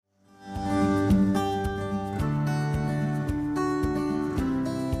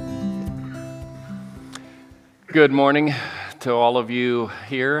Good morning to all of you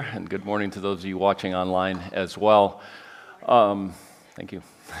here, and good morning to those of you watching online as well. Thank you.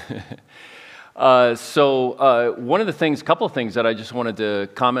 One of the things, a couple of things that I just wanted to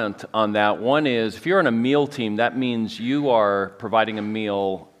comment on that. One is, if you're on a meal team, that means you are providing a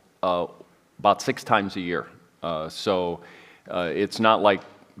meal about 6 times a year. It's not like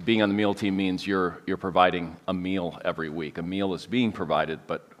being on the meal team means you're providing a meal every week. A meal is being provided,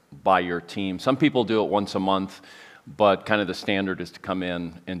 but by your team. Some people do it once a month, but kind of the standard is to come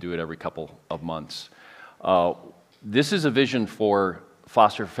in and do it every couple of months. This is a vision for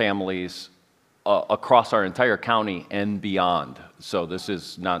foster families across our entire county and beyond. So this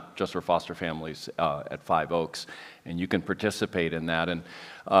is not just for foster families at Five Oaks, and you can participate in that. And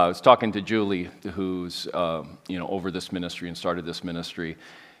I was talking to Julie, who's over this ministry and started this ministry,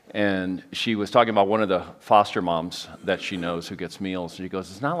 and she was talking about one of the foster moms that she knows who gets meals. She goes,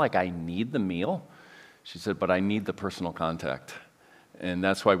 "It's not like I need the meal." She said, "But I need the personal contact." And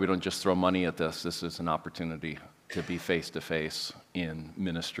that's why we don't just throw money at this. This is an opportunity to be face-to-face in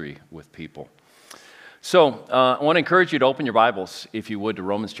ministry with people. So I want to encourage you to open your Bibles, if you would, to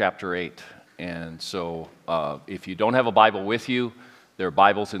Romans chapter 8. And so if you don't have a Bible with you, there are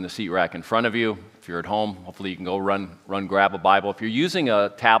Bibles in the seat rack in front of you. If you're at home, hopefully you can go run, grab a Bible. If you're using a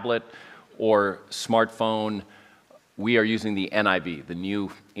tablet or smartphone, we are using the NIV, the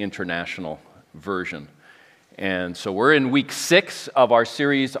New International Version. And so we're in week 6 of our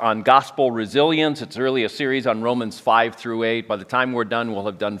series on gospel resilience. It's really a series on Romans 5 through 8. By the time we're done, we'll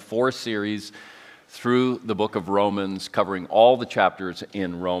have done 4 series through the book of Romans, covering all the chapters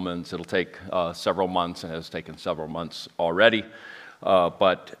in Romans. It'll take several months, and has taken several months already.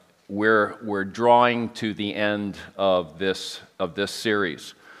 But we're drawing to the end of this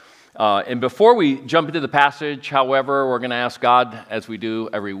series. And before we jump into the passage, however, we're going to ask God, as we do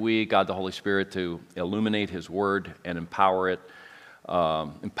every week, God the Holy Spirit, to illuminate His Word and empower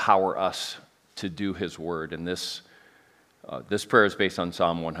us to do His Word. And this prayer is based on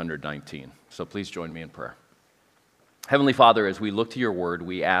Psalm 119. So please join me in prayer. Heavenly Father, as we look to Your Word,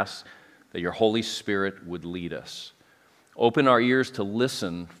 we ask that Your Holy Spirit would lead us. Open our ears to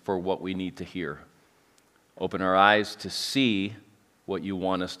listen for what we need to hear. Open our eyes to see what You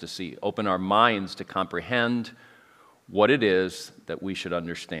want us to see. Open our minds to comprehend what it is that we should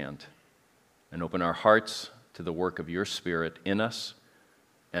understand. And open our hearts to the work of Your Spirit in us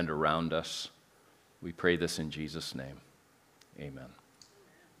and around us. We pray this in Jesus' name. Amen.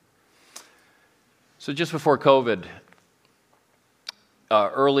 So just before COVID,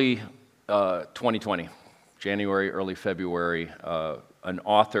 early 2020, January, early February, an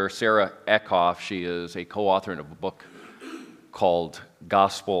author, Sarah Eckhoff, she is a co-author of a book called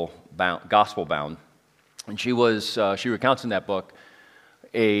Gospel Bound. And she recounts in that book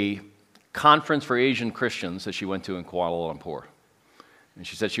a conference for Asian Christians that she went to in Kuala Lumpur. And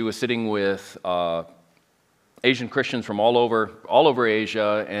she said she was sitting with Asian Christians from all over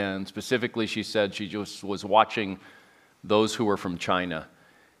Asia, and specifically she said she just was watching those who were from China,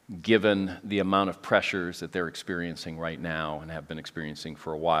 given the amount of pressures that they're experiencing right now and have been experiencing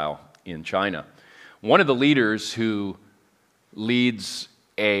for a while in China. One of the leaders who leads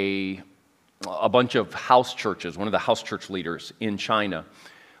a bunch of house churches, one of the house church leaders in China,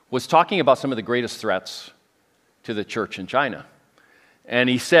 was talking about some of the greatest threats to the church in China. And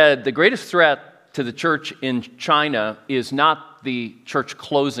he said the greatest threat to the church in China is not the church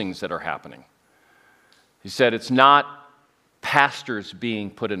closings that are happening. He said it's not pastors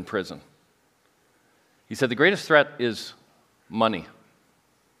being put in prison. He said the greatest threat is money.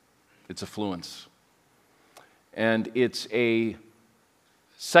 It's affluence. And it's a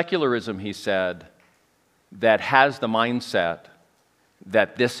secularism, he said, that has the mindset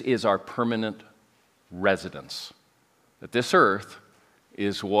that this is our permanent residence, that this earth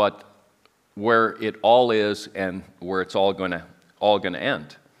is where it all is and where it's all going to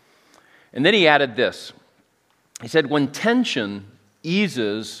end. And then he added this. He said, when tension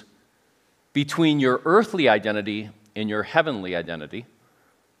eases between your earthly identity and your heavenly identity,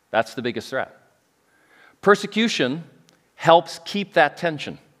 that's the biggest threat. Persecution helps keep that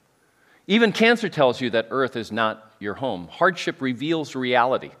tension. Even cancer tells you that earth is not your home. Hardship reveals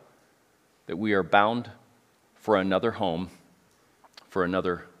reality, that we are bound for another home, for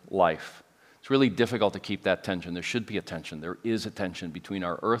another life. It's really difficult to keep that tension. There should be a tension. There is a tension between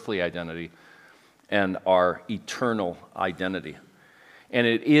our earthly identity and our eternal identity. And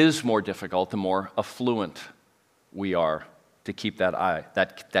it is more difficult the more affluent we are to keep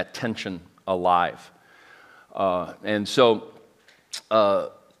that tension alive. And so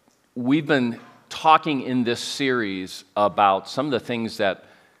we've been talking in this series about some of the things that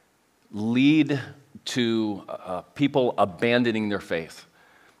lead to people abandoning their faith,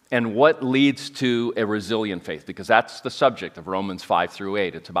 and what leads to a resilient faith, because that's the subject of Romans 5 through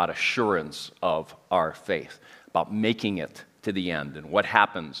 8. It's about assurance of our faith, about making it to the end, and what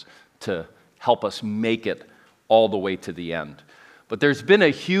happens to help us make it all the way to the end. But there's been a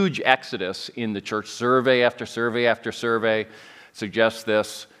huge exodus in the church. Survey after survey after survey suggests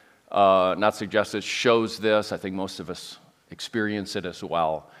this, not suggests it, shows this. I think most of us experience it as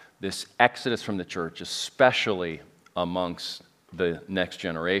well. This exodus from the church, especially amongst the next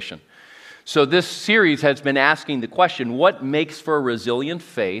generation. So this series has been asking the question, what makes for a resilient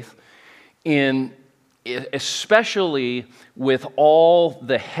faith, especially with all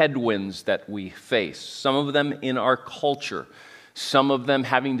the headwinds that we face, some of them in our culture, some of them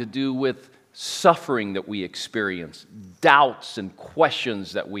having to do with suffering that we experience, doubts and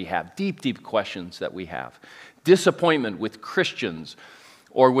questions that we have, deep, deep questions that we have, disappointment with Christians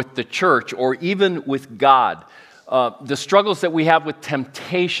or with the church or even with God. The struggles that we have with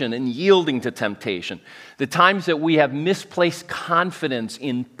temptation and yielding to temptation, the times that we have misplaced confidence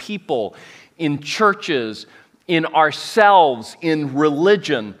in people, in churches, in ourselves, in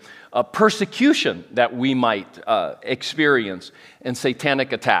religion, persecution that we might experience, and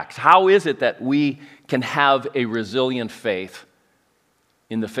satanic attacks. How is it that we can have a resilient faith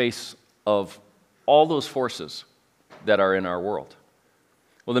in the face of all those forces that are in our world?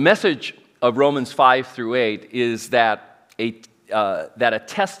 Well, the message of Romans 5 through 8 is that a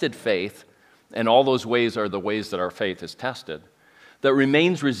tested faith, and all those ways are the ways that our faith is tested, that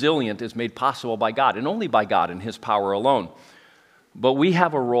remains resilient is made possible by God, and only by God and His power alone. But we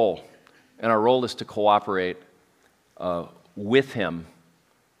have a role, and our role is to cooperate with Him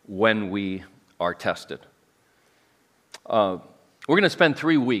when we are tested. We're going to spend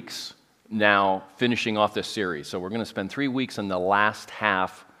 3 weeks now finishing off this series. So we're going to spend 3 weeks in the last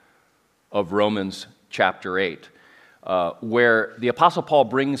half of Romans chapter 8, where the Apostle Paul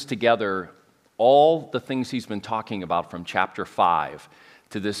brings together all the things he's been talking about from chapter 5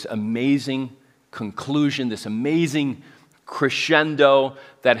 to this amazing conclusion, this amazing crescendo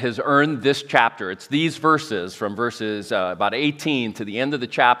that has earned this chapter. It's these verses, from verses about 18 to the end of the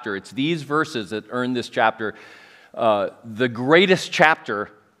chapter, it's these verses that earn this chapter the greatest chapter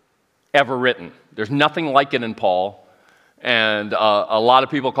ever written. There's nothing like it in Paul. And a lot of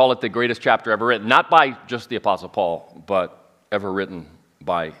people call it the greatest chapter ever written, not by just the Apostle Paul, but ever written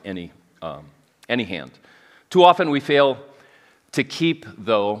by any hand. Too often we fail to keep,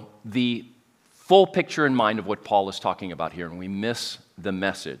 though, the full picture in mind of what Paul is talking about here, and we miss the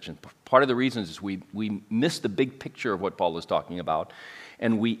message. And part of the reason is we miss the big picture of what Paul is talking about,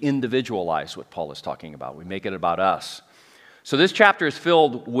 and we individualize what Paul is talking about. We make it about us. So this chapter is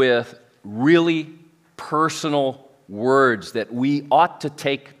filled with really personal words that we ought to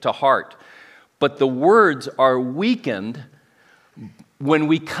take to heart. But the words are weakened when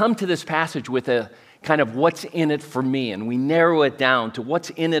we come to this passage with a kind of what's in it for me, and we narrow it down to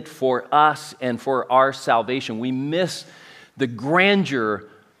what's in it for us and for our salvation. We miss the grandeur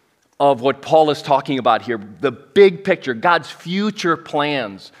of what Paul is talking about here, the big picture, God's future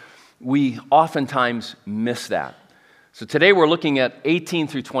plans. We oftentimes miss that. So today we're looking at 18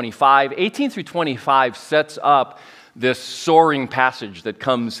 through 25. 18 through 25 sets up this soaring passage that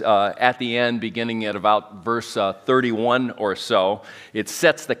comes at the end, beginning at about verse 31 or so. It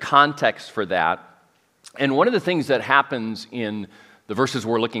sets the context for that. And one of the things that happens in the verses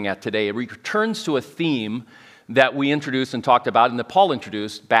we're looking at today, it returns to a theme that we introduced and talked about, and that Paul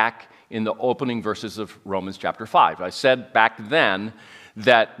introduced back in the opening verses of Romans chapter 5. I said back then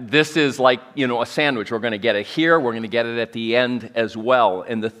that this is like, a sandwich. We're going to get it here, we're going to get it at the end as well.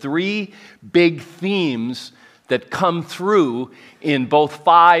 And the three big themes that come through in both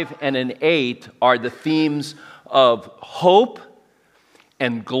 5 and in 8 are the themes of hope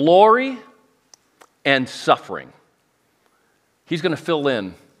and glory and suffering. He's going to fill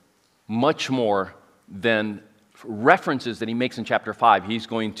in much more than references that he makes in chapter 5. He's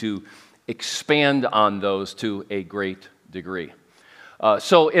going to expand on those to a great degree.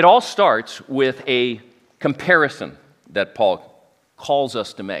 So it all starts with a comparison that Paul calls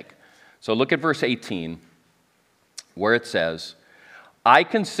us to make. So look at verse 18, where it says, I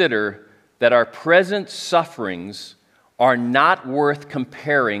consider that our present sufferings are not worth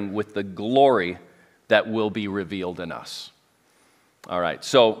comparing with the glory that will be revealed in us. All right,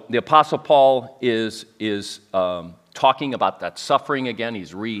 so the Apostle Paul is talking about that suffering again.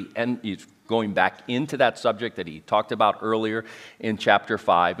 He's going back into that subject that he talked about earlier in chapter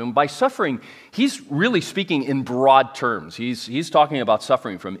 5. And by suffering, he's really speaking in broad terms. He's talking about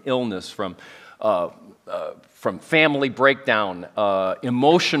suffering from illness, from family breakdown,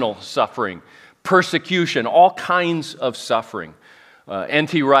 emotional suffering, persecution, all kinds of suffering.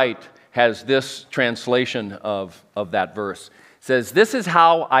 N.T. Wright has this translation of that verse. It says, "This is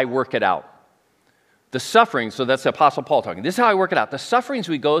how I work it out. The sufferings," so that's the Apostle Paul talking, "this is how I work it out. The sufferings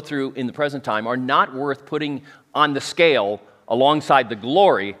we go through in the present time are not worth putting on the scale alongside the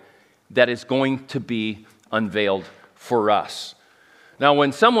glory that is going to be unveiled for us." Now,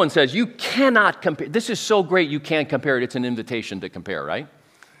 when someone says, "You cannot compare, this is so great you can't compare it," it's an invitation to compare, right?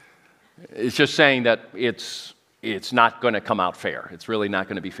 It's just saying that it's not going to come out fair. It's really not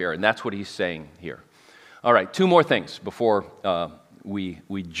going to be fair, and that's what he's saying here. All right, two more things before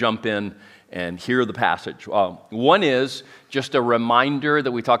we jump in and hear the passage. One is just a reminder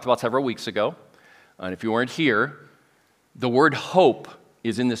that we talked about several weeks ago, and if you weren't here, the word hope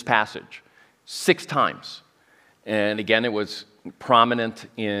is in this passage 6 times. And again, it was prominent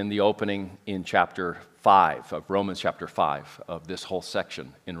in the opening in chapter 5 of Romans, chapter 5 of this whole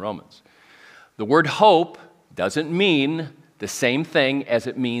section in Romans. The word hope doesn't mean the same thing as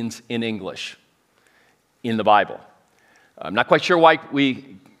it means in English in the Bible. I'm not quite sure why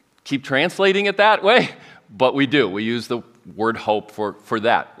we keep translating it that way, but we do. We use the word hope for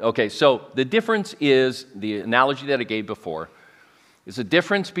that. Okay, so the difference is, the analogy that I gave before, is the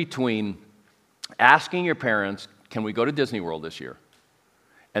difference between asking your parents, "Can we go to Disney World this year?"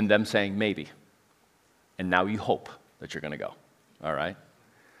 and them saying, "Maybe." And now you hope that you're going to go. All right?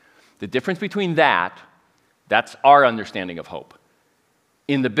 The difference between that's our understanding of hope.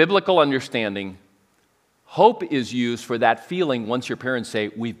 In the biblical understanding, hope is used for that feeling once your parents say,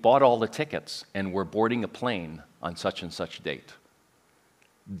 "We've bought all the tickets and we're boarding a plane on such and such date."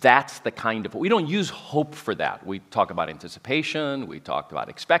 That's the kind of, we don't use hope for that. We talk about anticipation, we talk about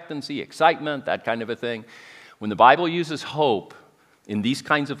expectancy, excitement, that kind of a thing. When the Bible uses hope in these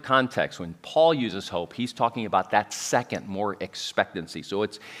kinds of contexts, when Paul uses hope, he's talking about that second, more expectancy. So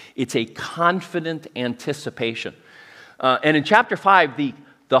it's a confident anticipation. And in chapter 5,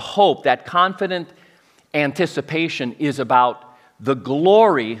 the hope, that confident anticipation is about the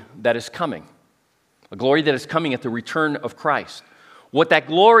glory that is coming, a glory that is coming at the return of Christ. What that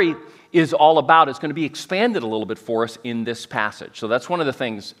glory is all about is going to be expanded a little bit for us in this passage. So that's one of the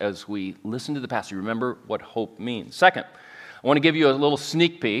things as we listen to the passage, remember what hope means. Second, I want to give you a little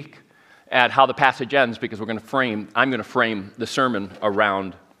sneak peek at how the passage ends, because I'm going to frame the sermon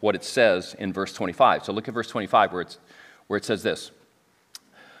around what it says in verse 25. So look at verse 25 where it says this: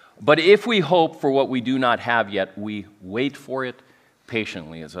 "But if we hope for what we do not have yet, we wait for it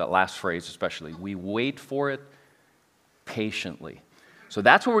patiently." Is that last phrase especially. We wait for it patiently. So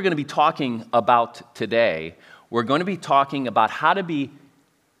that's what we're going to be talking about today. We're going to be talking about how to be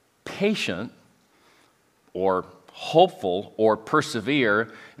patient or hopeful or persevere.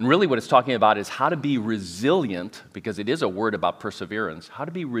 And really what it's talking about is how to be resilient, because it is a word about perseverance, how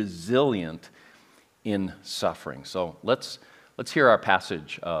to be resilient in suffering. So let's hear our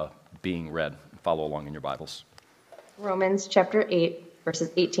passage being read. Follow along in your Bibles. Romans chapter 8,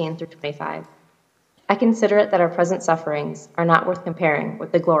 verses 18 through 25. "I consider it that our present sufferings are not worth comparing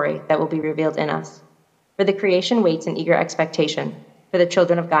with the glory that will be revealed in us. For the creation waits in eager expectation for the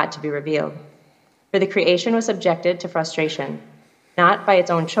children of God to be revealed. For the creation was subjected to frustration, not by its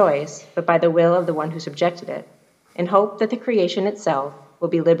own choice, but by the will of the one who subjected it, in hope that the creation itself will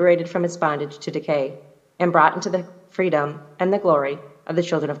be liberated from its bondage to decay and brought into the freedom and the glory of the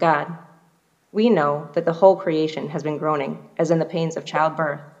children of God. We know that the whole creation has been groaning, as in the pains of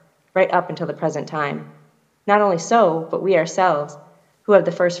childbirth, right up until the present time. Not only so, but we ourselves, who have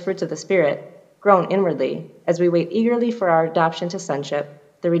the first fruits of the Spirit, groan inwardly, as we wait eagerly for our adoption to sonship,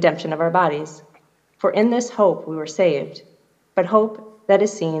 the redemption of our bodies. For in this hope we were saved. But hope that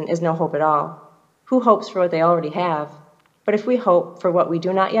is seen is no hope at all. Who hopes for what they already have? But if we hope for what we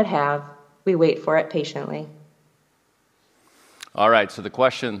do not yet have, we wait for it patiently." All right, so the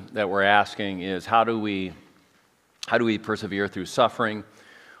question that we're asking is, how do we persevere through suffering?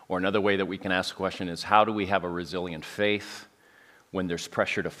 Or another way that we can ask the question is, how do we have a resilient faith when there's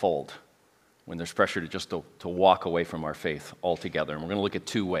pressure to fold, when there's pressure to just to walk away from our faith altogether? And we're going to look at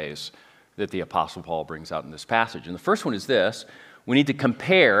 2 ways that the Apostle Paul brings out in this passage. And the first one is this: we need to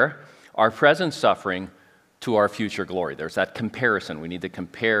compare our present suffering to our future glory. There's that comparison. We need to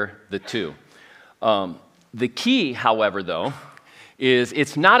compare the two. The key, however, though, is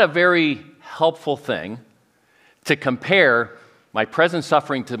it's not a very helpful thing to compare my present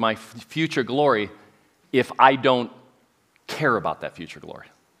suffering to my future glory if I don't care about that future glory.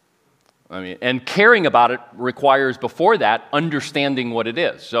 And caring about it requires, before that, understanding what it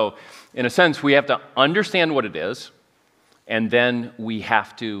is. So, in a sense, we have to understand what it is, and then we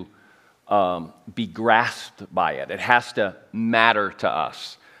have to be grasped by it. It has to matter to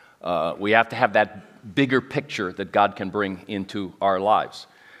us. We have to have that bigger picture that God can bring into our lives.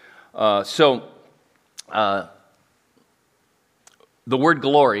 The word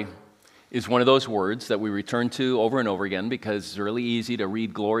glory is one of those words that we return to over and over again because it's really easy to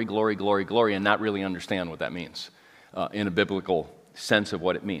read glory, glory, glory, glory, and not really understand what that means in a biblical sense of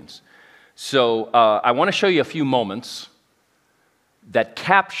what it means. So I want to show you a few moments that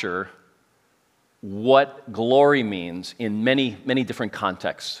capture what glory means in many, many different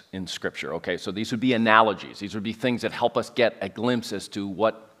contexts in Scripture. Okay, so these would be analogies. These would be things that help us get a glimpse as to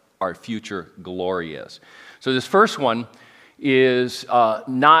what our future glory is. So this first one is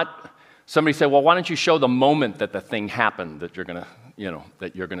not, somebody said, well, why don't you show the moment that the thing happened that you're going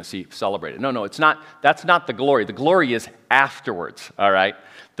to see celebrated? No, it's not. That's not the glory. The glory is afterwards, all right?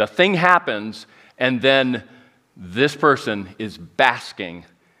 The thing happens, and then this person is basking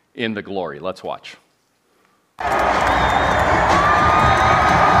in the glory. Let's watch.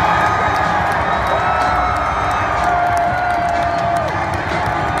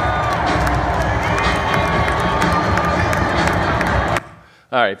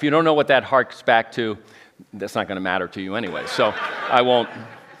 All right, if you don't know what that harks back to, that's not going to matter to you anyway, so I won't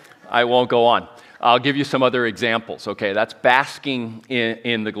go on. I'll give you some other examples, okay? That's basking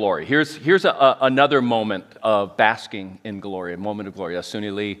in the glory. Here's another moment of basking in glory, a moment of glory. That's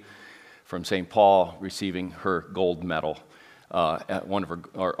Suni Lee from St. Paul receiving her gold medal, at one of her,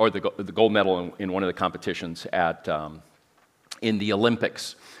 or the gold medal in one of the competitions in the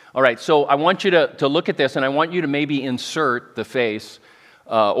Olympics. All right, so I want you to look at this, and I want you to maybe insert the face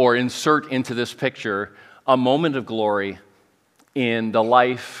or insert into this picture a moment of glory in the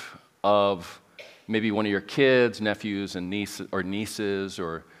life of maybe one of your kids, nephews, and nieces,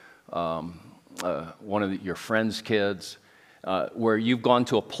 or one of your friends' kids, where you've gone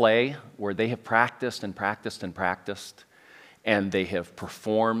to a play where they have practiced and practiced and practiced, and they have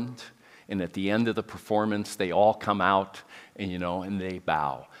performed, and at the end of the performance, they all come out and they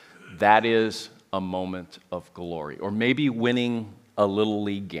bow. That is a moment of glory. Or maybe winning a little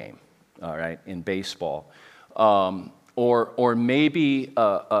league game, all right, in baseball. Or maybe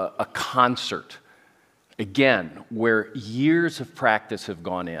a concert, again, where years of practice have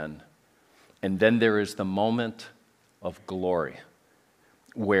gone in, and then there is the moment of glory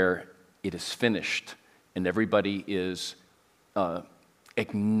where it is finished and everybody is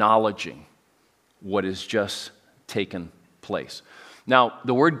acknowledging what has just taken place. Now,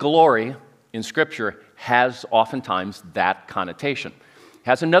 the word glory in Scripture has oftentimes that connotation. It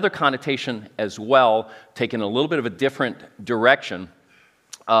has another connotation as well, taken a little bit of a different direction.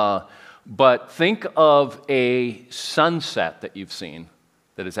 But think of a sunset that you've seen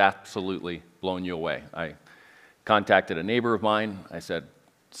that has absolutely blown you away. I contacted a neighbor of mine. I said,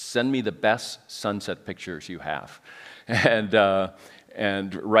 send me the best sunset pictures you have.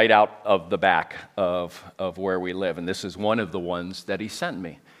 And right out of the back of where we live. And this is one of the ones that he sent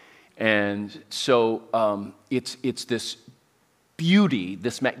me. And so it's this beauty,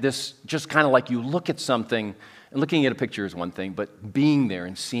 this just kind of like you look at something, and looking at a picture is one thing, but being there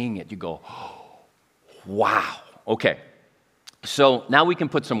and seeing it, you go, oh, wow. Okay, so now we can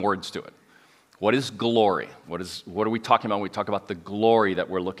put some words to it. What is glory? What are we talking about when we talk about the glory that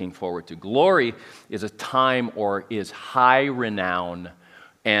we're looking forward to? Glory is a time or is high renown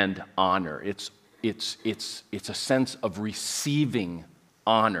and honor. It's a sense of receiving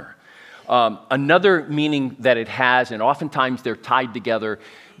honor. Another meaning that it has, and oftentimes they're tied together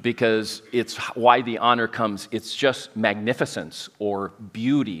because it's why the honor comes, it's just magnificence or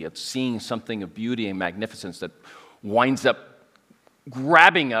beauty. It's seeing something of beauty and magnificence that winds up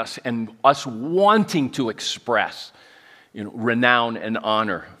grabbing us and us wanting to express renown and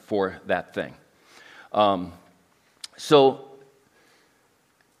honor for that thing. So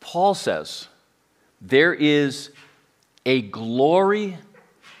Paul says there is a glory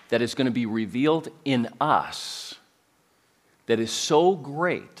that is going to be revealed in us that is so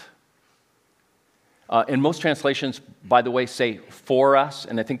great. And most translations, by the way, say for us,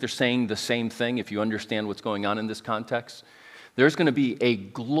 and I think they're saying the same thing if you understand what's going on in this context. There's going to be a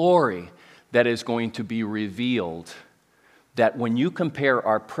glory that is going to be revealed that when you compare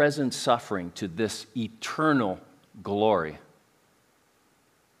our present suffering to this eternal glory,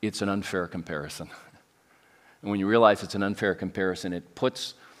 it's an unfair comparison. And when you realize it's an unfair comparison, it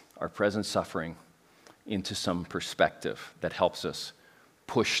puts our present suffering into some perspective that helps us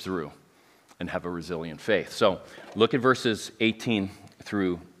push through and have a resilient faith. So look at verses 18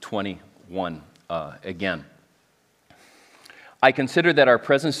 through 21 again. I consider that our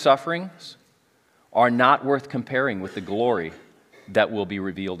present sufferings are not worth comparing with the glory that will be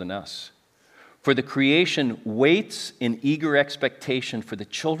revealed in us. For the creation waits in eager expectation for the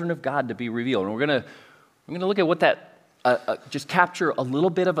children of God to be revealed. And we're going to look at what that, just capture a little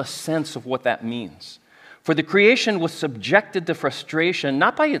bit of a sense of what that means. For the creation was subjected to frustration,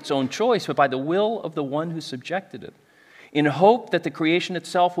 not by its own choice, but by the will of the one who subjected it, in hope that the creation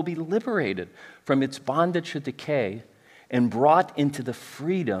itself will be liberated from its bondage to decay and brought into the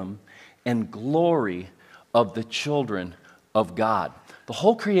freedom and glory of the children of God. The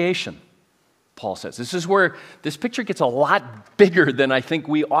whole creation, Paul says. This is where this picture gets a lot bigger than I think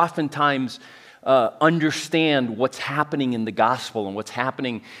we oftentimes understand what's happening in the gospel and what's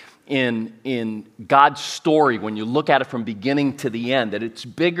happening in God's story when you look at it from beginning to the end, that it's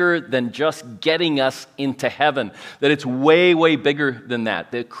bigger than just getting us into heaven, that it's way, way bigger than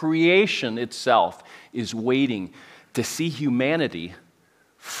that. The creation itself is waiting to see humanity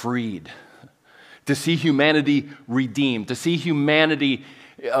freed, to see humanity redeemed, to see humanity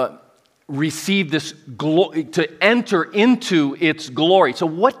receive this glory, to enter into its glory. So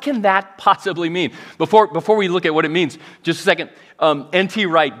what can that possibly mean? Before we look at what it means, just a second, N.T.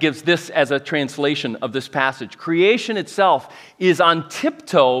 Wright gives this as a translation of this passage. Creation itself is on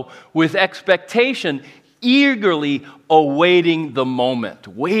tiptoe with expectation, eagerly awaiting the moment,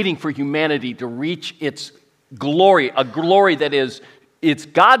 waiting for humanity to reach its glory, a glory that is, it's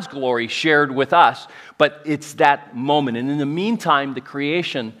God's glory shared with us, but it's that moment. And in the meantime, the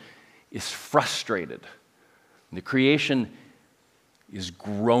creation is frustrated. The creation is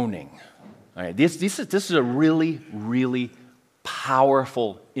groaning. All right, this is a really, really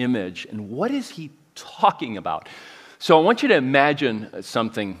powerful image. And what is he talking about? So I want you to imagine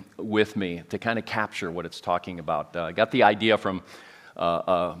something with me to kind of capture what it's talking about. I got the idea from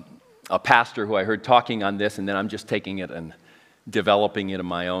a pastor who I heard talking on this, and then I'm just taking it and developing it in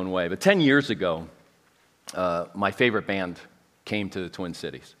my own way. But 10 years ago, my favorite band came to the Twin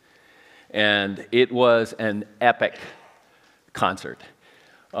Cities. And it was an epic concert.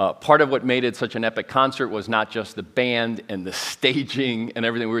 Part of what made it such an epic concert was not just the band and the staging and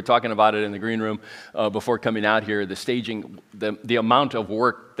everything. We were talking about it in the green room before coming out here. The staging, the amount of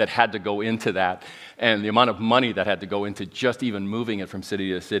work that had to go into that, and the amount of money that had to go into just even moving it from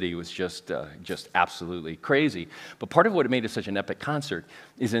city to city was just absolutely crazy. But part of what made it such an epic concert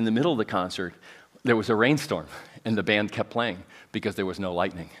is in the middle of the concert, there was a rainstorm, and the band kept playing because there was no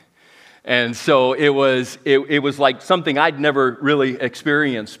lightning. And so it was like something I'd never really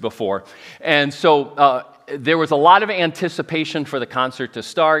experienced before. And so there was a lot of anticipation for the concert to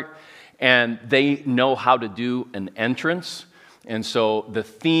start, and they know how to do an entrance. And so the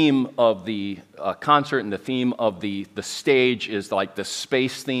theme of the concert and the theme of the stage is like the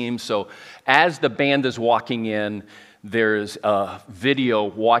space theme. So as the band is walking in, there's a video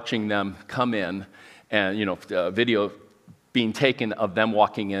watching them come in, and video being taken of them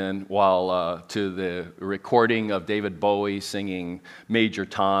walking in while to the recording of David Bowie singing Major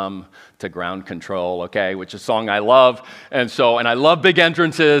Tom to Ground Control, okay, which is a song I love. And I love big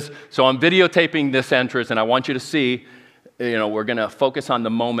entrances, so I'm videotaping this entrance, and I want you to see, we're going to focus on the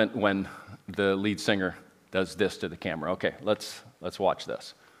moment when the lead singer does this to the camera. Okay, let's watch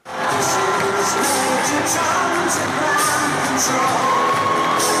this.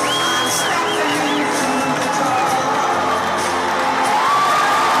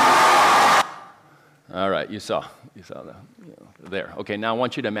 All right, you saw that there. Okay, now I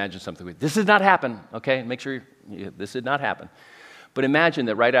want you to imagine something. This did not happen, okay? Make sure this did not happen. But imagine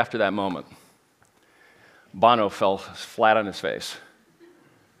that right after that moment, Bono fell flat on his face,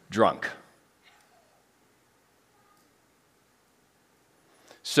 drunk.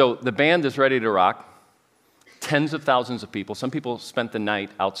 So the band is ready to rock. Tens of thousands of people. Some people spent the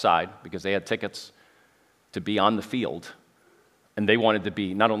night outside because they had tickets to be on the field, and they wanted to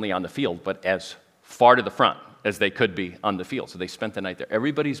be not only on the field, but as far to the front as they could be on the field. So they spent the night there.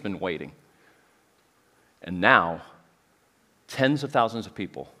 Everybody's been waiting. And now, tens of thousands of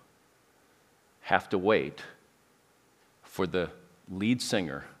people have to wait for the lead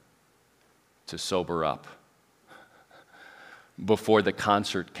singer to sober up before the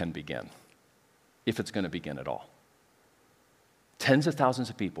concert can begin, if it's going to begin at all. Tens of thousands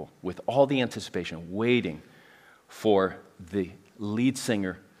of people with all the anticipation waiting for the lead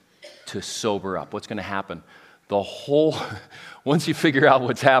singer to sober up. What's going to happen? Once you figure out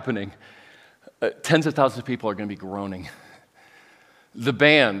what's happening, tens of thousands of people are going to be groaning. The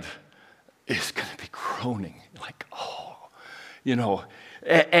band is going to be groaning, like,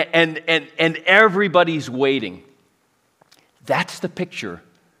 and everybody's waiting. That's the picture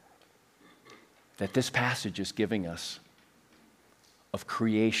that this passage is giving us of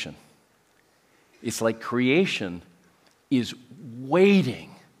creation. It's like creation is waiting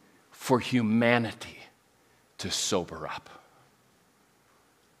for humanity to sober up.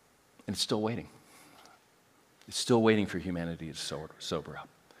 And it's still waiting. It's still waiting for humanity to sober up.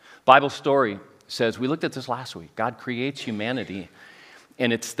 Bible story says, we looked at this last week, God creates humanity,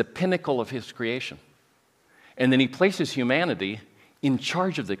 and it's the pinnacle of his creation. And then he places humanity in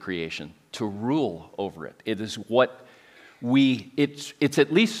charge of the creation to rule over it. It is what it's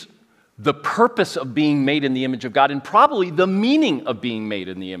at least the purpose of being made in the image of God, and probably the meaning of being made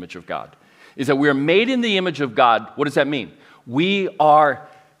in the image of God, is that we are made in the image of God. What does that mean? We are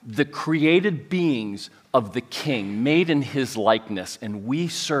the created beings of the King, made in his likeness, and we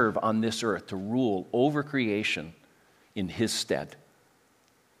serve on this earth to rule over creation in his stead.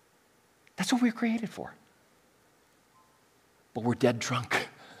 That's what we're created for. But we're dead drunk.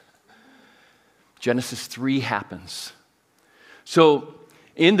 Genesis 3 happens. So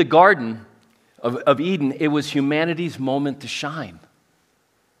in the Garden of Eden, it was humanity's moment to shine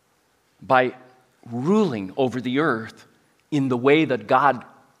by ruling over the earth in the way that God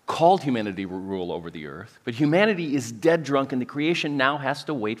called humanity to rule over the earth. But humanity is dead drunk, and the creation now has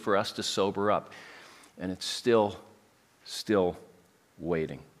to wait for us to sober up. And it's still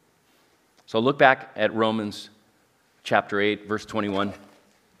waiting. So look back at Romans chapter 8, verse 21.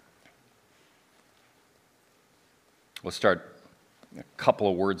 We'll start a couple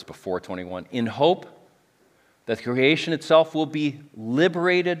of words before 21. In hope that creation itself will be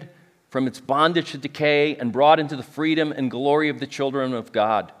liberated from its bondage to decay and brought into the freedom and glory of the children of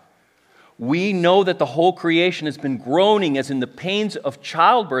God. We know that the whole creation has been groaning as in the pains of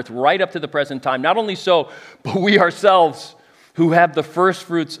childbirth right up to the present time. Not only so, but we ourselves who have the first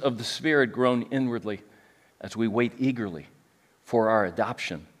fruits of the Spirit groan inwardly as we wait eagerly for our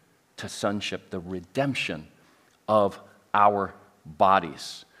adoption to sonship, the redemption of our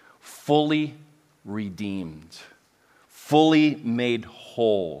bodies, fully redeemed, fully made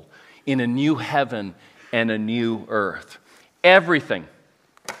whole in a new heaven and a new earth. Everything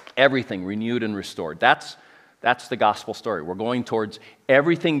renewed and restored. That's the gospel story. We're going towards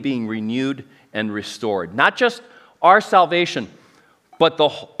everything being renewed and restored. Not just our salvation, but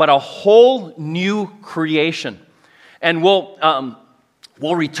a whole new creation. And we'll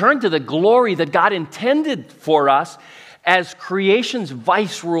return to the glory that God intended for us as creation's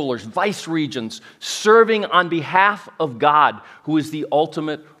vice rulers, vice regents, serving on behalf of God, who is the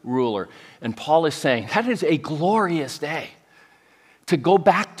ultimate ruler. And Paul is saying that is a glorious day to go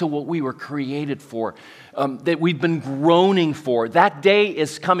back to what we were created for, that we've been groaning for. That day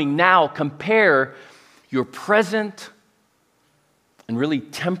is coming now. Compare your present and really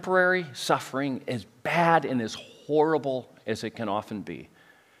temporary suffering, as bad and as horrible as it can often be.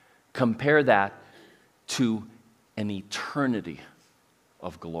 Compare that to an eternity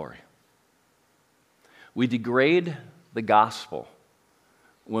of glory. We degrade the gospel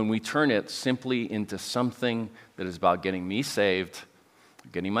when we turn it simply into something that is about getting me saved,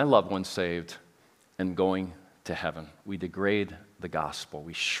 getting my loved ones saved, and going to heaven. We degrade the gospel.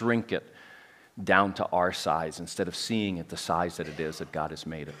 We shrink it down to our size instead of seeing it the size that it is that God has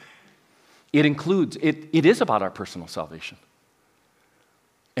made it. It includes, it is about our personal salvation.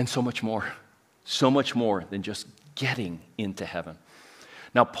 And so much more than just getting into heaven.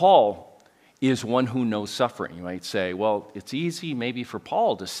 Now, Paul is one who knows suffering. You might say, well, it's easy maybe for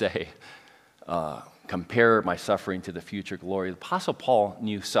Paul to say, compare my suffering to the future glory. The Apostle Paul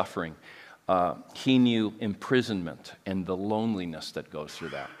knew suffering. He knew imprisonment and the loneliness that goes through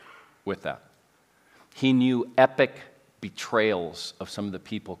that, with that. He knew epic betrayals of some of the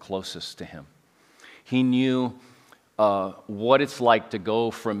people closest to him. He knew what it's like to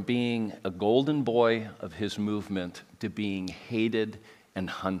go from being a golden boy of his movement to being hated and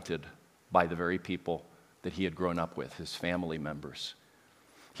hunted by the very people that he had grown up with, his family members.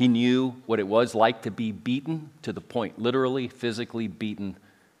 He knew what it was like to be beaten to the point, literally, physically beaten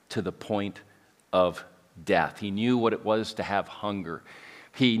to the point of death. He knew what it was to have hunger.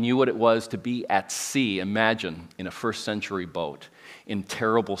 He knew what it was to be at sea, imagine, in a first century boat, in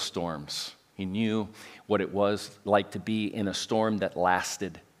terrible storms. He knew what it was like to be in a storm that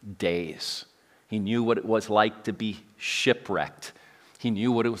lasted days. He knew what it was like to be shipwrecked. He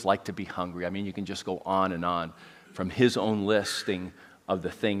knew what it was like to be hungry. I mean, you can just go on and on from his own listing of the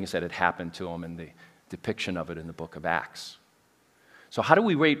things that had happened to him and the depiction of it in the book of Acts. So how do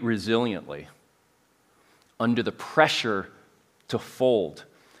we wait resiliently under the pressure to fold?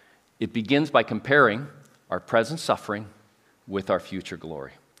 It begins by comparing our present suffering with our future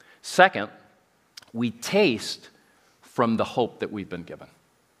glory. Second, we taste from the hope that we've been given.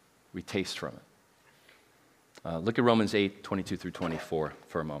 We taste from it. Look at Romans 8, 22 through 24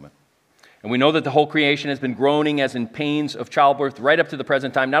 for a moment. And we know that the whole creation has been groaning as in pains of childbirth right up to the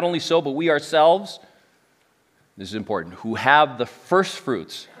present time. Not only so, but we ourselves, this is important, who have the first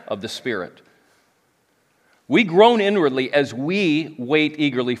fruits of the Spirit. We groan inwardly as we wait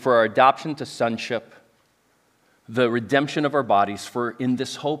eagerly for our adoption to sonship, the redemption of our bodies, for in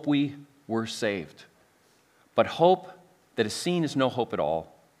this hope we were saved. But hope that is seen is no hope at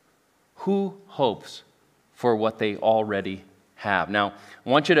all. Who hopes for what they already have? Now, I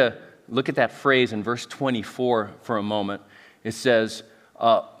want you to look at that phrase in verse 24 for a moment. It says,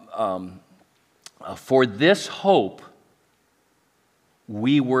 for this hope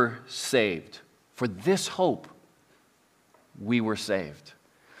we were saved. For this hope we were saved.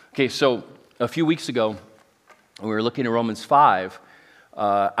 Okay, so a few weeks ago, when we were looking at Romans 5,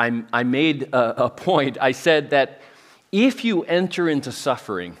 I made a point. I said that if you enter into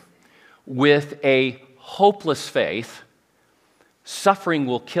suffering with a hopeless faith, suffering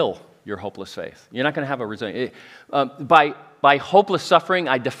will kill your hopeless faith. You're not going to have a resilient. By hopeless suffering,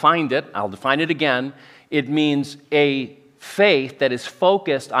 I defined it. I'll define it again. It means a faith that is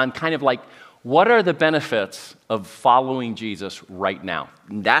focused on kind of like, what are the benefits of following Jesus right now?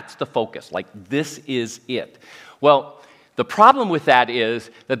 And that's the focus. Like, this is it. Well, the problem with that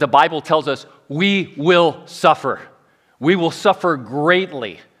is that the Bible tells us we will suffer. We will suffer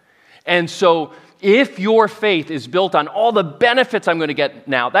greatly. And so if your faith is built on all the benefits I'm going to get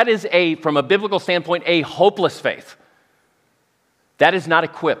now, that is, from a biblical standpoint, a hopeless faith. That is not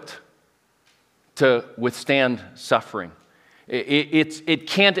equipped to withstand suffering. It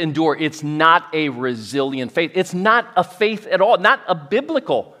can't endure. It's not a resilient faith. It's not a faith at all, not a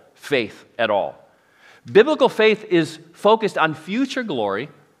biblical faith at all. Biblical faith is focused on future glory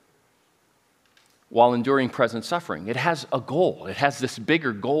while enduring present suffering. It has a goal. It has this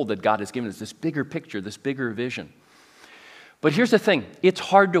bigger goal that God has given us, this bigger picture, this bigger vision. But here's the thing. It's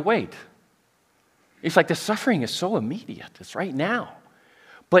hard to wait. It's like the suffering is so immediate. It's right now.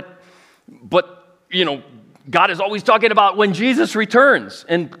 But you know, God is always talking about when Jesus returns.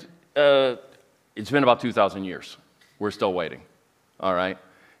 And it's been about 2,000 years. We're still waiting. All right?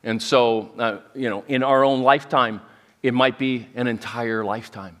 And so, in our own lifetime, it might be an entire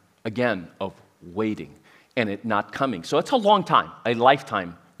lifetime, again, of waiting and it not coming. So it's a long time. A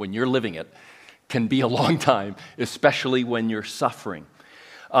lifetime, when you're living it, can be a long time, especially when you're suffering.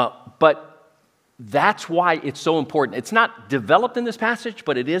 But that's why it's so important. It's not developed in this passage,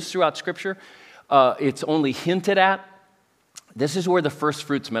 but it is throughout Scripture. It's only hinted at. This is where the first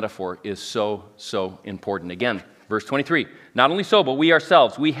fruits metaphor is so important. Again, verse 23, not only so, but we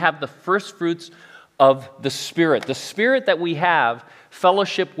ourselves, we have the first fruits of the Spirit. The Spirit that we have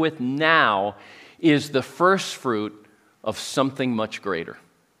fellowship with now is the first fruit of something much greater.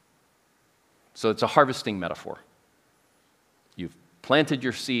 So it's a harvesting metaphor. You've planted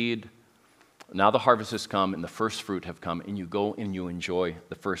your seed, now the harvest has come and the first fruit have come, and you go and you enjoy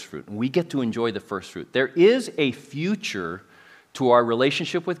the first fruit. And we get to enjoy the first fruit. There is a future to our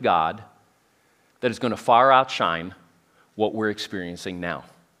relationship with God that is going to far outshine what we're experiencing now.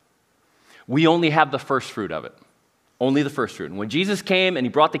 We only have the first fruit of it. Only the first fruit. And when Jesus came and he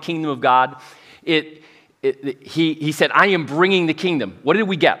brought the kingdom of God, he said, I am bringing the kingdom. What did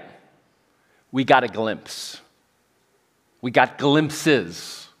we get? We got a glimpse. We got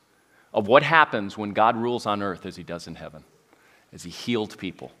glimpses of what happens when God rules on earth as he does in heaven, as he healed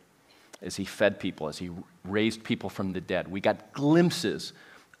people, as he fed people, as he raised people from the dead. We got glimpses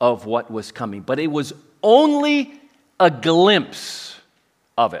of what was coming, but it was only a glimpse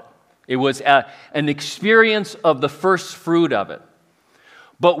of it. It was an experience of the first fruit of it.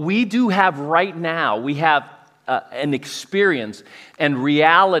 But we do have right now, we have an experience and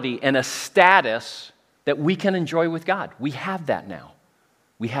reality and a status that we can enjoy with God. We have that now.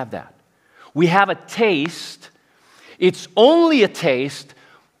 We have that. We have a taste. It's only a taste,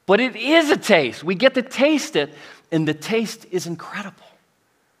 but it is a taste. We get to taste it, and the taste is incredible.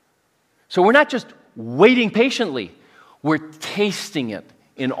 So we're not just waiting patiently. We're tasting it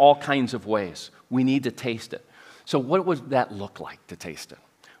in all kinds of ways. We need to taste it. So what would that look like to taste it?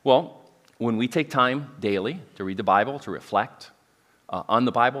 Well, when we take time daily to read the Bible, to reflect on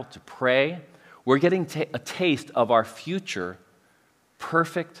the Bible, to pray, we're getting a taste of our future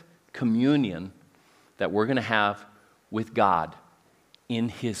perfect communion that we're going to have with God in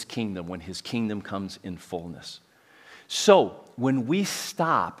his kingdom, when his kingdom comes in fullness. So when we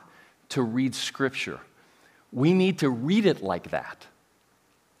stop to read Scripture, we need to read it like that.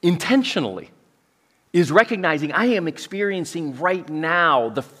 Intentionally, is recognizing I am experiencing right now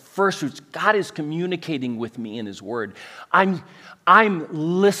the first fruits. God is communicating with me in his word. I'm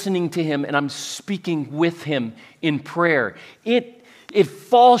listening to him and I'm speaking with him in prayer. It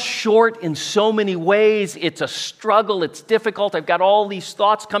falls short in so many ways. It's a struggle. It's difficult. I've got all these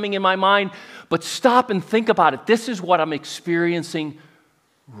thoughts coming in my mind. But stop and think about it. This is what I'm experiencing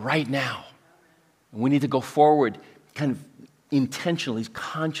right now. We need to go forward kind of intentionally,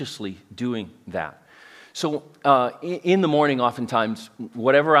 consciously doing that. So in the morning, oftentimes,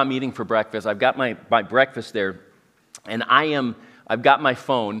 whatever I'm eating for breakfast, I've got my breakfast there, and I've got my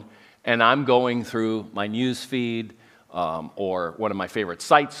phone, and I'm going through my news feed, or one of my favorite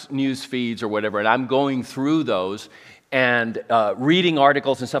sites' news feeds or whatever, and I'm going through those and reading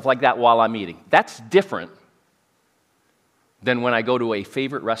articles and stuff like that while I'm eating. That's different than when I go to a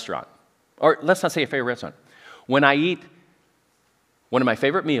favorite restaurant. Or let's not say a favorite restaurant. When I eat one of my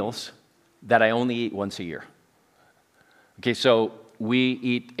favorite meals that I only eat once a year. Okay, so we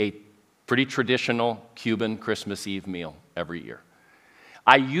eat a pretty traditional Cuban Christmas Eve meal every year.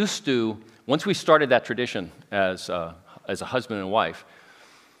 I used to, once we started that tradition as a husband and wife,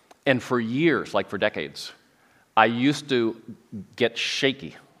 and for years, like for decades, I used to get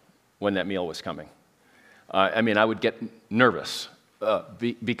shaky when that meal was coming. I would get nervous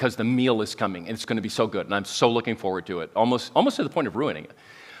because the meal is coming, and it's going to be so good, and I'm so looking forward to it, almost to the point of ruining it.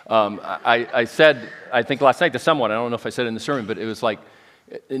 I said, I think last night to someone, I don't know if I said it in the sermon, but it was like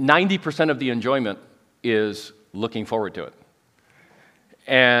 90% of the enjoyment is looking forward to it.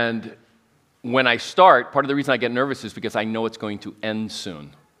 And when I start, part of the reason I get nervous is because I know it's going to end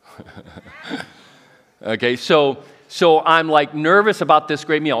soon. Okay, so I'm like nervous about this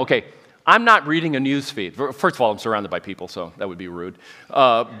great meal. Okay, I'm not reading a news feed. First of all, I'm surrounded by people, so that would be rude.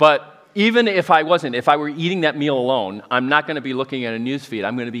 But even if I wasn't, if I were eating that meal alone, I'm not going to be looking at a news feed.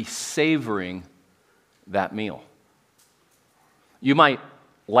 I'm going to be savoring that meal. You might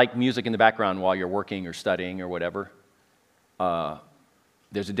like music in the background while you're working or studying or whatever.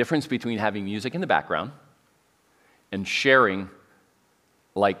 There's a difference between having music in the background and sharing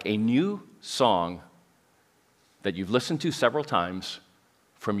like a new song that you've listened to several times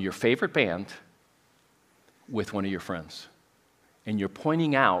from your favorite band with one of your friends. And you're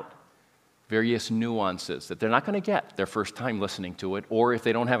pointing out various nuances that they're not going to get their first time listening to it, or if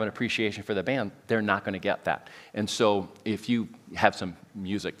they don't have an appreciation for the band, they're not going to get that. And so if you have some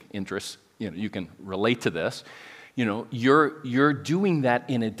music interests, you can relate to this. You're doing that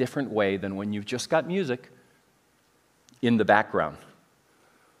in a different way than when you've just got music in the background.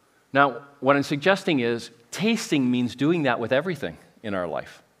 Now, what I'm suggesting is tasting means doing that with everything in our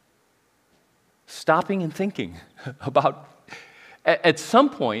life. Stopping and thinking about, at some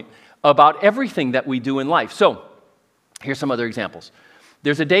point, about everything that we do in life. So, here's some other examples.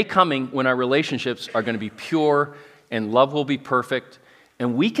 There's a day coming when our relationships are going to be pure and love will be perfect,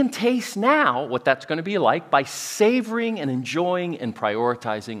 and we can taste now what that's going to be like by savoring and enjoying and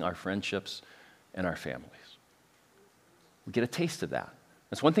prioritizing our friendships and our families. We get a taste of that.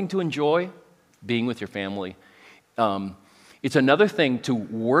 It's one thing to enjoy being with your family. It's another thing to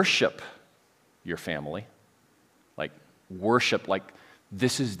worship your family. Like worship, like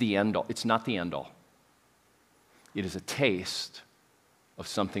this is the end all. It's not the end all. It is a taste of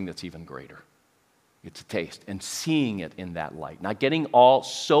something that's even greater. It's a taste, and seeing it in that light. Not getting all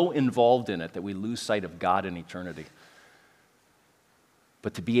so involved in it that we lose sight of God in eternity.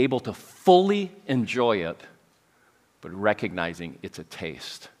 But to be able to fully enjoy it, but recognizing it's a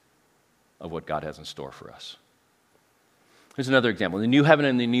taste of what God has in store for us. Here's another example. The new heaven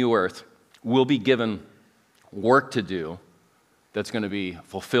and the new earth will be given work to do that's going to be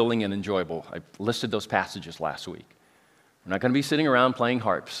fulfilling and enjoyable. I listed those passages last week. We're not going to be sitting around playing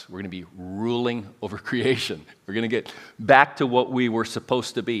harps. We're going to be ruling over creation. We're going to get back to what we were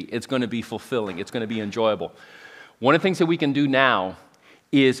supposed to be. It's going to be fulfilling. It's going to be enjoyable. One of the things that we can do now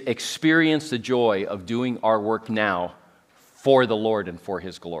is experience the joy of doing our work now for the Lord and for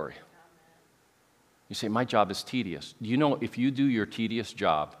His glory. You say, my job is tedious. Do you know if you do your tedious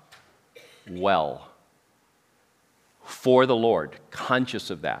job well, for the Lord, conscious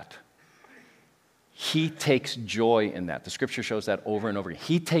of that, He takes joy in that. The Scripture shows that over and over again.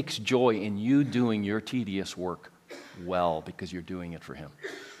 He takes joy in you doing your tedious work well because you're doing it for Him.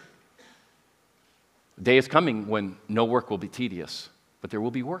 The day is coming when no work will be tedious, but there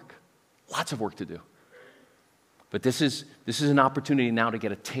will be work. Lots of work to do. But this is an opportunity now to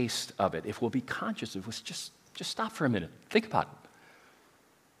get a taste of it. If we'll be conscious, if we'll just stop for a minute. Think about it.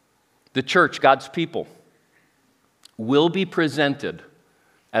 The church, God's people, will be presented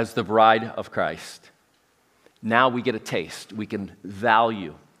as the bride of Christ. Now we get a taste. We can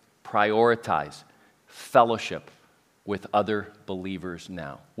value, prioritize, fellowship with other believers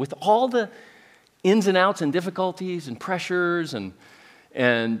now. With all the ins and outs and difficulties and pressures and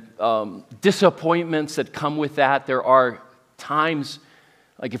disappointments that come with that, there are times,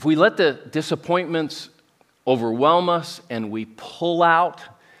 like if we let the disappointments overwhelm us and we pull out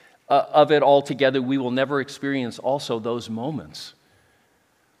of it altogether, we will never experience also those moments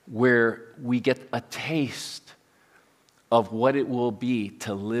where we get a taste of what it will be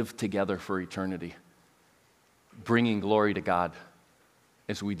to live together for eternity, bringing glory to God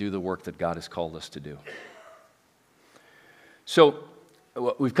as we do the work that God has called us to do. So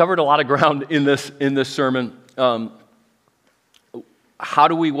we've covered a lot of ground in this sermon. How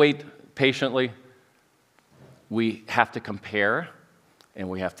do we wait patiently? We have to compare and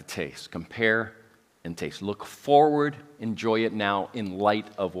we have to taste. Compare and taste. Look forward, enjoy it now in light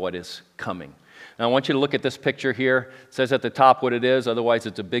of what is coming. Now I want you to look at this picture here. It says at the top what it is, otherwise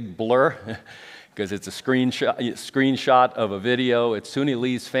it's a big blur because it's a screenshot of a video. It's Suni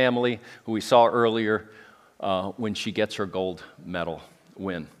Lee's family, who we saw earlier when she gets her gold medal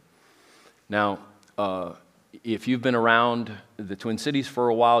win. Now, if you've been around the Twin Cities for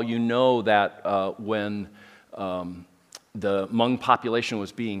a while, you know that when the Hmong population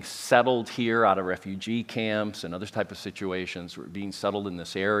was being settled here out of refugee camps and other type of situations, were being settled in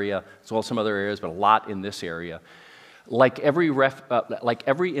this area, as well as some other areas, but a lot in this area. Like every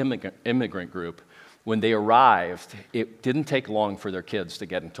immigrant group, when they arrived, it didn't take long for their kids to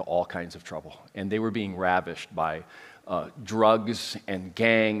get into all kinds of trouble, and they were being ravished by drugs and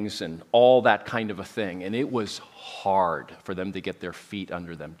gangs and all that kind of a thing, and it was hard for them to get their feet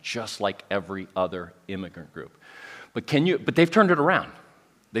under them, just like every other immigrant group. But they've turned it around.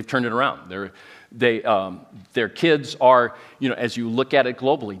 They've turned it around. Their kids are, as you look at it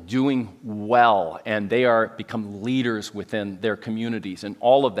globally, doing well, and they are become leaders within their communities and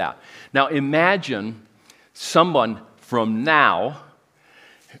all of that. Now imagine someone from now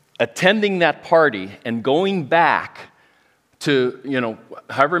attending that party and going back to,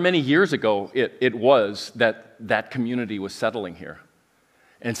 however many years ago it was that community was settling here,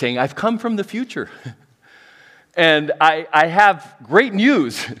 and saying, I've come from the future. And I have great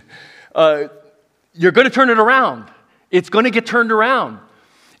news. You're going to turn it around. It's going to get turned around.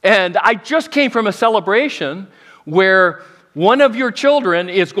 And I just came from a celebration where one of your children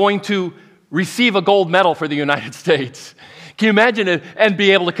is going to receive a gold medal for the United States. Can you imagine it? And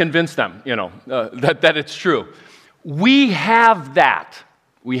be able to convince them, that it's true. We have that.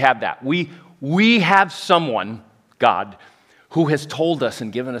 We have that. We have someone, God, who has told us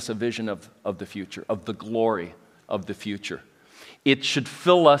and given us a vision of the future, of the glory of the future. It should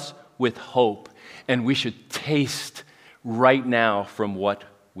fill us with hope, and we should taste right now from what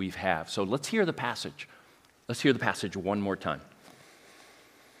we have. So let's hear the passage. Let's hear the passage one more time,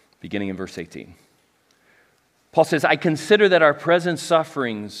 beginning in verse 18. Paul says, I consider that our present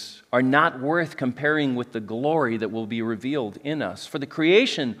sufferings are not worth comparing with the glory that will be revealed in us. For the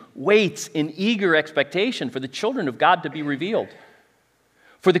creation waits in eager expectation for the children of God to be revealed.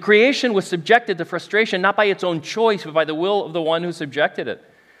 For the creation was subjected to frustration, not by its own choice, but by the will of the one who subjected it,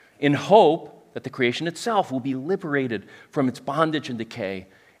 in hope that the creation itself will be liberated from its bondage and decay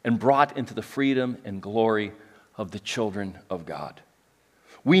and brought into the freedom and glory of the children of God.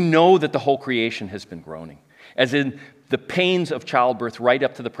 We know that the whole creation has been groaning, as in the pains of childbirth right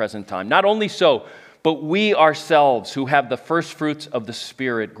up to the present time. Not only so, but we ourselves who have the first fruits of the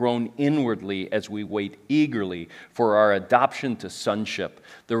Spirit groan inwardly as we wait eagerly for our adoption to sonship,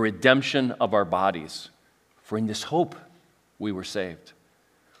 the redemption of our bodies. For in this hope we were saved.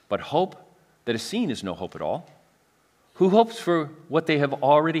 But hope that is seen is no hope at all. Who hopes for what they have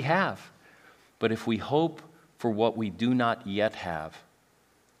already have? But if we hope for what we do not yet have,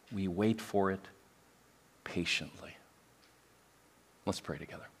 we wait for it patiently. Let's pray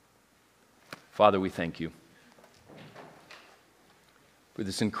together. Father, we thank you for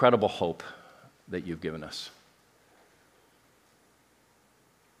this incredible hope that you've given us.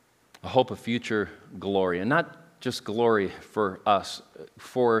 A hope of future glory, and not just glory for us,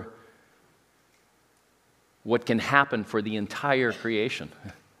 for what can happen for the entire creation,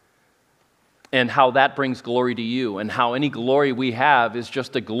 and how that brings glory to you, and how any glory we have is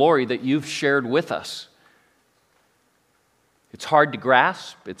just a glory that you've shared with us. It's hard to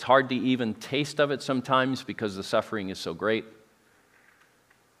grasp. It's hard to even taste of it sometimes because the suffering is so great.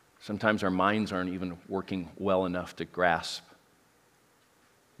 Sometimes our minds aren't even working well enough to grasp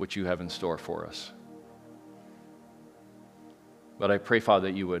what you have in store for us. But I pray,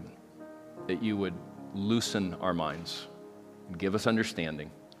 Father, that you would loosen our minds and give us understanding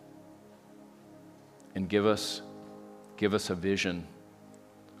and give us a vision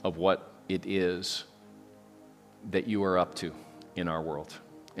of what it is that you are up to in our world,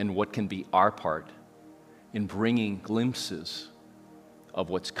 and what can be our part in bringing glimpses of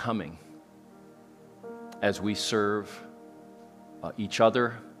what's coming as we serve each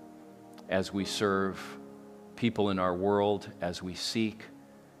other, as we serve people in our world, as we seek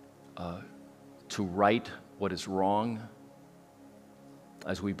to right what is wrong,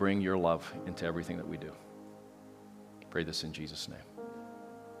 as we bring your love into everything that we do. Pray this in Jesus' name.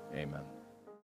 Amen.